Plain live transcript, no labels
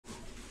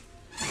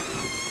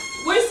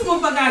suma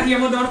bagage ya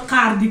ma doon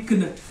xaar dikk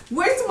na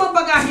woy suma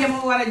bagage ya ma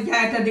war a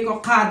jaay te di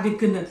ko xaar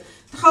dikk na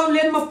taxaw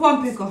leen ma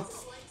pompe ko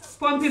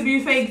pompe bi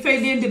fay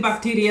dendi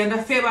bactérie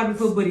ndax feebar bi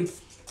fa bëri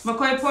ma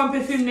koy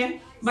pompe fi mu ne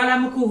balaa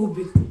ma ko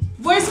ubbi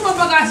booy suma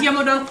bagage ya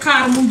ma doon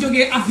xaar mu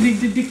jógee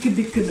Afrique di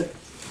dikk na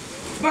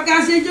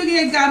bagage yi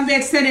jógee Gambie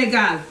ak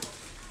Sénégal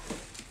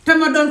te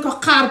ma doon ko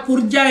xaar pour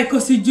jaay ko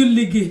si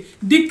julli gi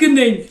dikk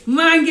nañ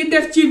maa ngi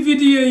def ci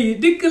vidéo yi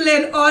dikk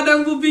leen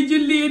oodam bu bi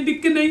julli yi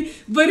dikk nañ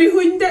bari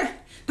huñ de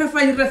te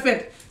fañ rafet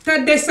te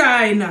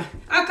design na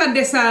aka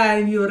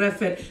design yu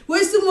rafet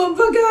way suma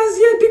bagage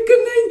ya dikk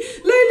nañ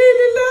lay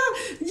la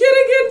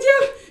jërë ngeen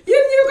jëf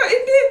yéen ñu ko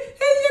indi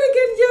hey jërë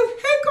ngeen jëf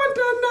hey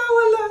kontaan naa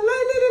wala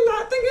lay la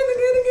te ngeen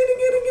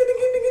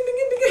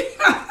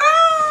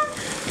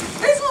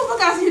ay suma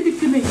bagage ya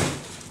dikk nañ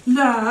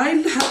laa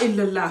ilaha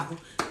illallah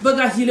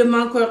bagage yi la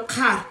maa ngi koy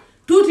xaar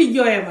tuuti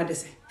jooye ma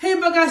dese hey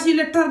bagage yi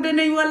la tardé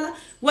nañ wala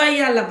waaye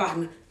yàlla baax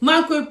na maa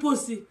ngi koy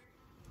posté.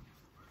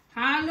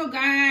 Hello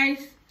guys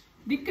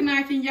dikk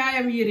naa ci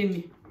njaayam yére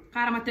mi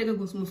xaaral ma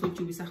tegagum suma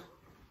soccu bi sax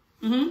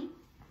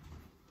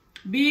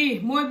bii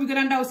mooy bi gën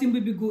a ndaw si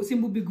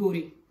mbubbi góor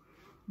yi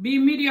bii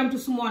medium to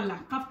small la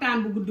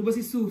xaftaan bu gudd ba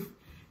si suuf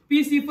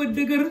piis yi fa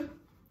dëgër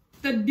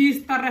te diis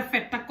te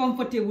rafet te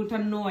comfortable te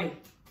nooy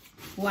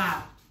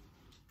waaw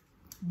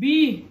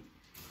bii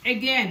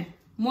again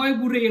mooy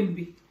bu réyam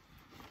bi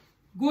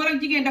góor ak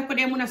jigéen daf ko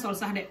dee mën a sol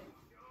sax de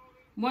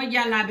mooy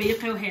jàllaabe yi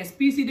xew xees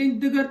piis yi dañ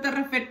dëgër te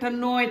rafet te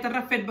nooy te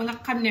rafet ba nga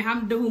xam ne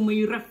xam defuma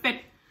yu rafet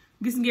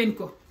gis ngeen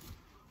ko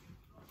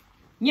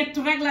ñett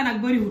rek la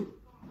nag bariwul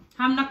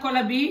xam na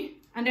kola bi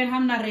andeen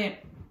xam na reet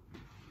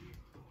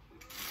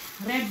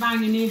baa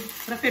ngi nii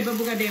rafet ba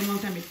bugg a dee moom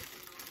tamit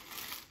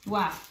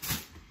waaw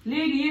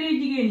léegi yére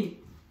jigéen yi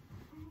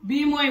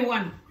bii mooy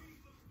wan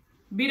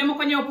bii dama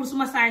ko ñëw pour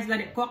suma size la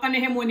de koo xam ne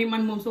xemoo ni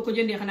man moom soo ko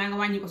jëndee xanaa nga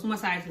wàññi ko suma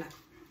size la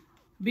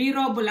bii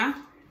robb la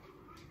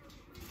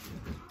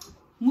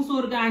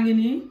musóor gaa ngi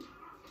nii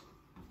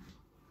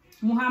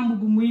mu xam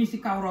bu muy ci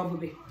kaw robb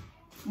bi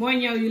mooy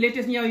ñëw yu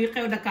latest ñëw yu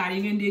xew Dakar yi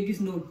ngeen dee gis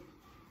noonu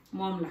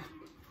moom la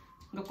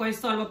nga koy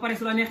sol ba pare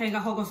su la neexee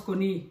nga xogos ko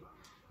nii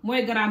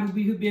mooy garam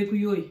bi hubbeeku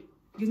yooyu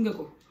gis nga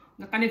ko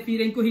nga xam ne fii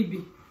dañ ko hibbi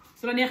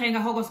su la neexee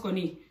nga xogos ko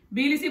nii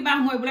bii li ci baax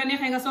mooy bu la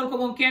neexee nga sol ko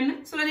moom kenn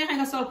su la neexee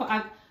nga sol ko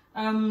ak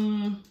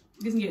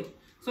gis ngeen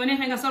soo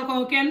neexee nga sol ko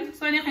moom kenn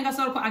su la neexee nga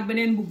sol ko ak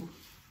beneen mbubb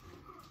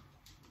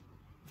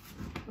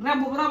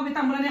rob bi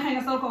tam bu la neexee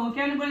nga sol ko moom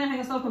kenn bu la neexee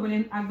nga sol ko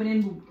beneen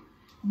mbubb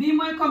bii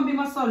mooy comme bi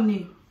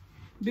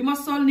ma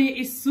sol nii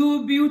is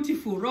so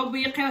beautiful rob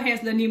yi xew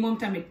xees la nii moom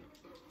tamit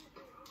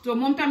to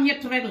moom tam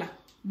ñett rek la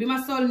bi ma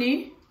sol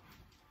nii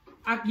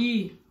ak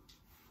yii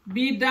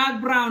bii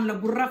dark brown la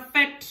bu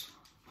rafet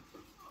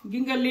gi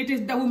nga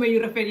latest daxume yu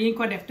rafet yi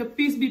ko def te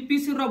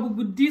piis rob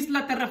bu diis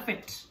la te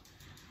rafet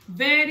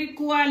very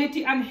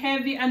quality and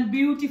heavy and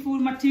beautiful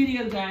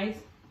material guys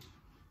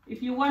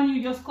if you want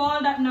you just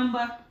call that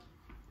number.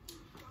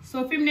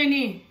 So fi mu ne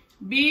nii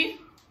bii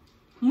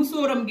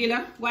musóoram gi la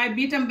waaye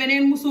bii tam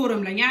beneen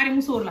musóoram la ñaari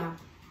musóor la xam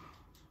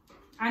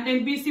and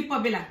then bii sippa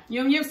bi la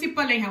ñoom ñëpp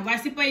sippa lañ xam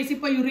waaye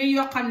sippa yu rëy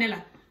yoo xam ne la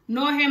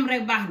noo xem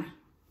rek baax na.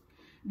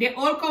 They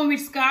all come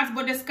with skirts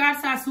but the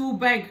skirts are so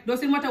big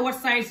doesn't matter what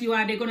size you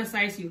are they're gonna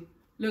size you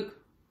look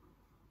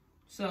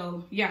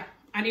so yeah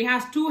and it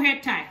has two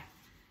head tie.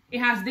 It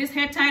has this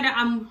head tie that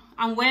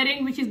I'm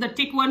wearing which is the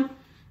thick one.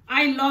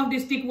 I love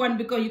this thick one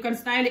because you can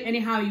style it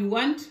anyhow you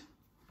want.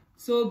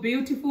 So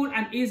beautiful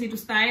and easy to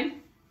style.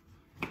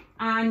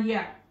 And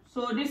yeah,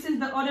 so this is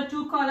the other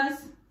two colors.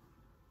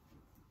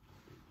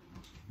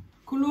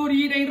 Couleur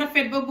yi day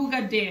rafet ba bugg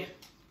a dee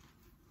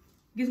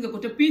gis nga ko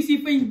te piis yi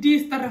fañ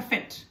diis te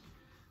rafet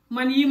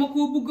man yi ma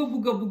koo bugg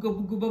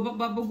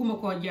ba bëgguma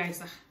koo jaay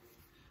sax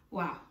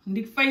waaw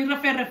ndig fañ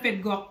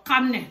rafet goo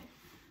xam ne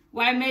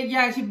waaye may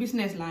jaay ci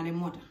business laa ne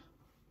moo tax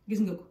gis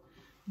nga ko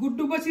gudd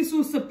ba ci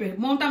suuf sëppe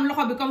moom tam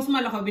loxo bi comme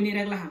suma loxo bi nii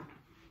rek la xam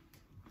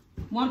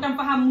moom tam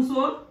fa xam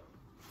musóor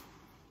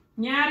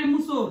ñaari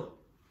musóor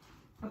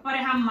ba pare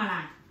xam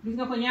malaan gis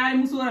nga ko ñaari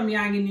musóoram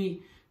yaa ngi nii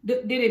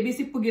déedéet bi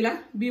sipp gi la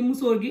bii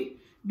musóor gi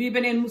bii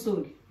beneen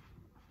musóor gi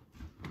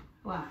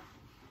waaw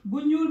bu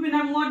ñuul bi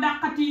nag moo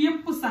dàqati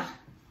yépp sax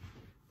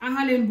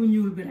angaleen bu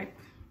ñuul bi rek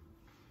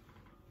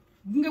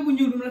gis nga bu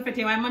ñuul bi mu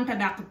rafetee waaye mënta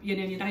dàq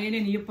yeneen yi ndax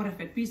yeneen yi yépp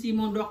rafet piis yi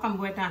moom doo xam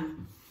booy tànn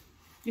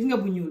gis nga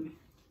bu ñuul bi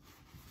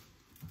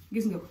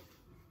gis nga ko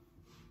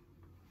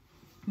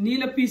nii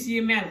la piis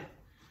yi mel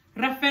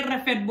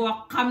rafet boo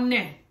xam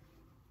ne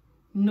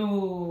no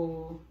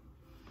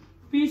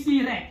piis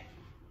yi rek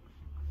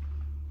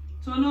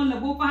soo noonu la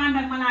boo ko ànd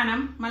ak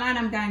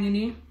malaanam gaa ngi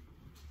nii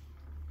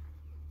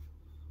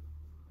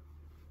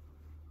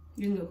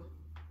gis nga ko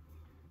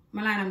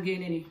malaanam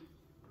génne nii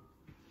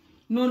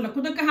noonu la ku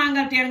dëkk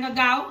Angleterre nga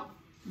gaaw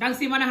danga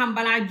si mën a xam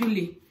balaa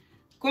julli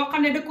koo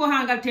xam ne dëkkoo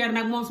Angleterre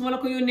nag moom su ma la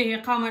ko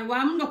yónnee xaw ma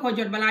waa mun nga koo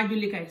jot balaa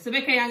julli kay su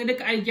fekkee yaa ngi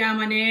dëkk ay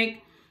jaamaneeg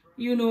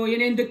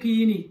yeneen dëkk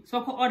yi nii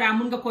soo ko order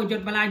mun nga koo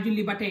jot balaa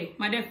julli ba tey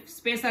ma def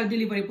special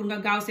delivery pour nga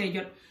gaaw see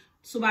jot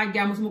subaa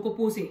jàmm su ma ko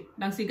posé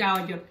danga si gaaw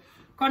a jot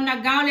kon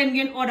nag gaaw leen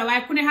ngeen order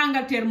waaye ku ne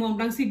Angleterre moom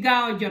danga si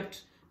gaaw a jot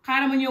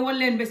xaaral ma ñëw wal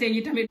leen beseñ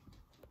yi tamit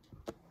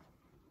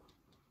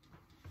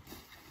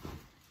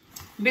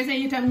beseñ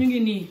yi tam ñu ngi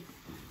nii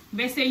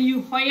beseñ yu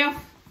xoyof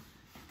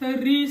te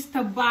riis te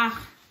baax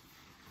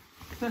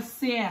te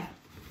seer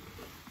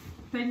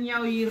te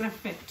ñaw yi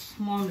rafet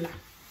moom la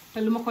te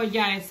lu ma koy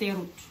jaayee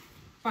seerut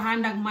fa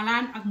ànd ak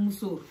malaan ak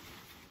musóor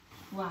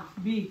waaw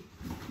bii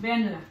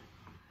benn la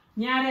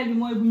ñaareel bi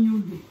mooy bu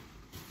ñuul bi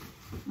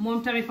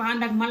moom tamit fa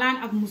ànd ak malaan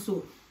ak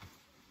musóor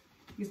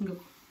gis nga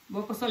ko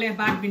boo ko solee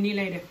baat bi nii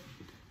lay def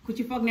ku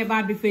ci foog ne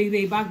baat bi fay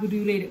rëy baat bi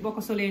du rëy de boo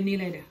ko solee nii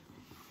lay def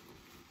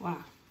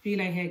waaw fii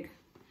lay xegg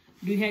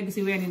du xegg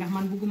si ween yi ndax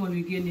man bugguma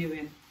luy génnee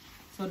ween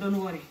soo doon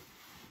wore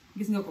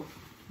gis nga ko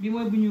bi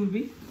mooy bu ñuul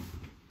bi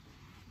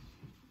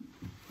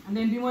and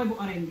then bi mooy bu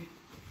orange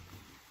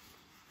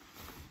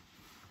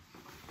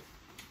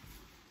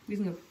bi gis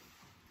nga ko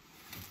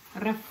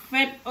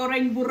rafet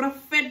orange bu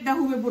rafet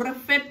daxume bu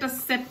rafet te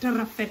set te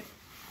rafet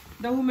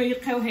daxume yi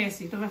xew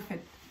xees yi te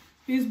rafet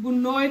piis bu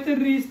nooy te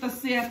riis te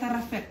seer te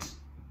rafet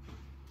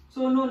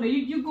soo noonu la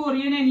yu góor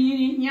yeneen yii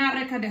nii ñaar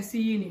rekk a des si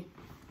yii nii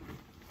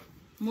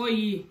mooy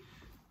yii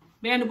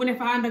benn bu ne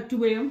fa ànd ak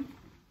tubéyam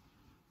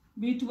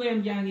bii tubéyam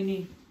jaa ngi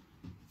nii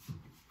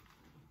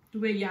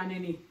tubéy yaa ne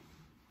nii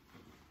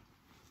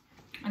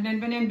and then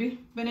beneen bi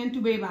beneen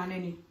tubéy baa ne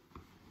nii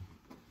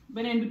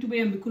beneen bi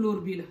tubéyam bi couleur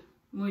bii la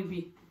mooy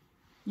bii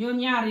ñoom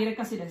ñaar yi rek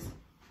a si des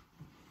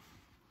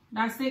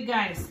that's it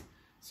guys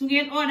su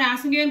ngeen order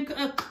su ngeen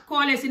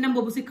koolee si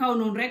number bu si kaw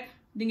noonu rek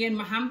di ngeen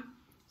ma xam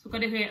su ko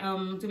defee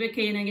su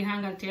fekkee yéen a ngi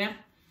Angleterre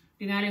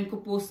dinaa leen ko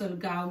postal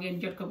gaaw ngeen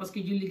jot ko parce que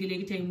julli gi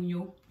léegi tey mu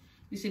ñëw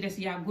li si des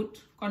yàggut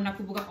kon nag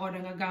ku bugg a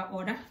order nga gaaw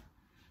order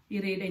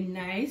yére yi dañ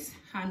nice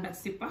ànd ak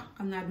sippa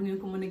xam naa du ngeen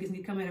ko mën a gis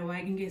ni caméra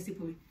waaye gi ngeen sipp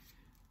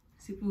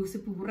bi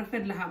sipp bu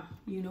rafet la xam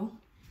you know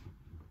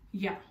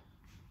yeah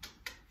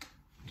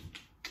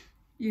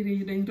yére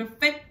yi dañ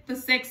rafet te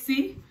sexy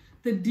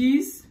te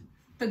diis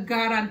te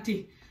garanti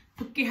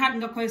fukki xat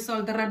nga koy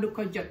sol dara du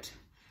ko jot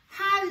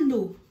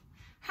hallo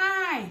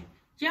hi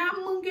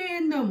jàmm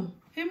ngeenam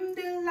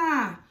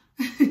alhamdulillah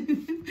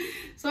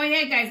so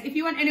yeah guys, if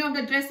you want any of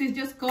the dresses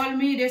just call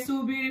me. They're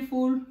so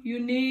beautiful,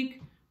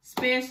 unique,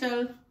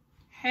 special,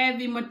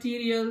 heavy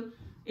material.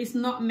 It's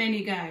not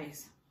many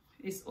guys,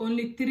 it's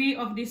only 3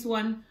 of this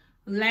one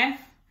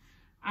left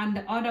and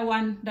the other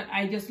one that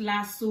I just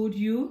last showed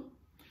you,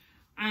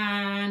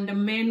 and the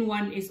main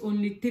one is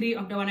only 3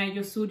 of the one I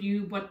just showed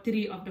you, but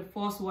 3 of the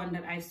first one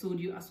that I showed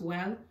you as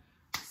well.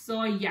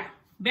 So yeah,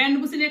 benn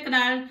bu si nekk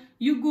daal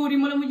yu góor yi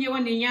ma la mujjee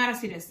woon ne ñaara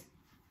si des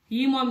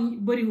yii moom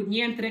bëriwul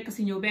ñeent rek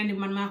si ñëw benn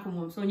man maa ko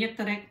moom soo ñett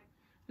rek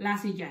laa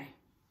si jaay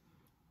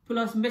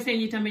plus mbeseen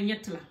yi tamit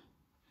ñett la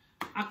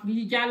ak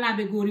yi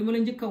jàllaabe góor yi ma la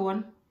njëkka woon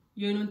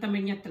yooyu noonu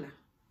tamit ñett la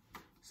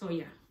soo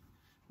yeah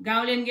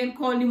gaaw leen ngeen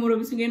call numéro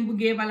bi su ngeen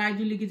buggee balaa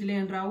julli gi di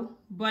leen raw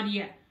but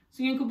yeah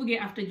su ngeen ko buggee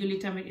after julli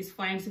tamit is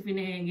fine su fi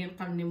neexee ngeen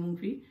xam ne mu ngi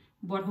fi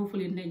but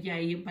hopefully dina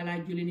jaay yëpp balaa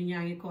julli ni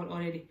ñaa ngi call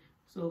already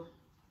so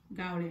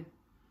gaaw leen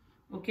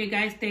ok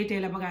guys tey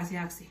la bagage yi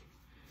agsi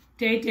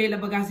tey la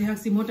bagage yi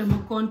agsi moo tax ma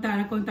kontaan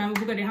bu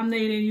bugga de xam na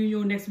yeneen yu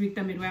ñëw next week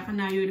tamit waaye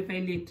xanaa yooyu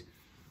dafay late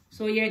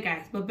so yeah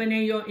guys ba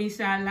beneen yoon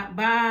inshallah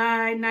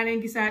bye naa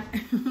leen gisaat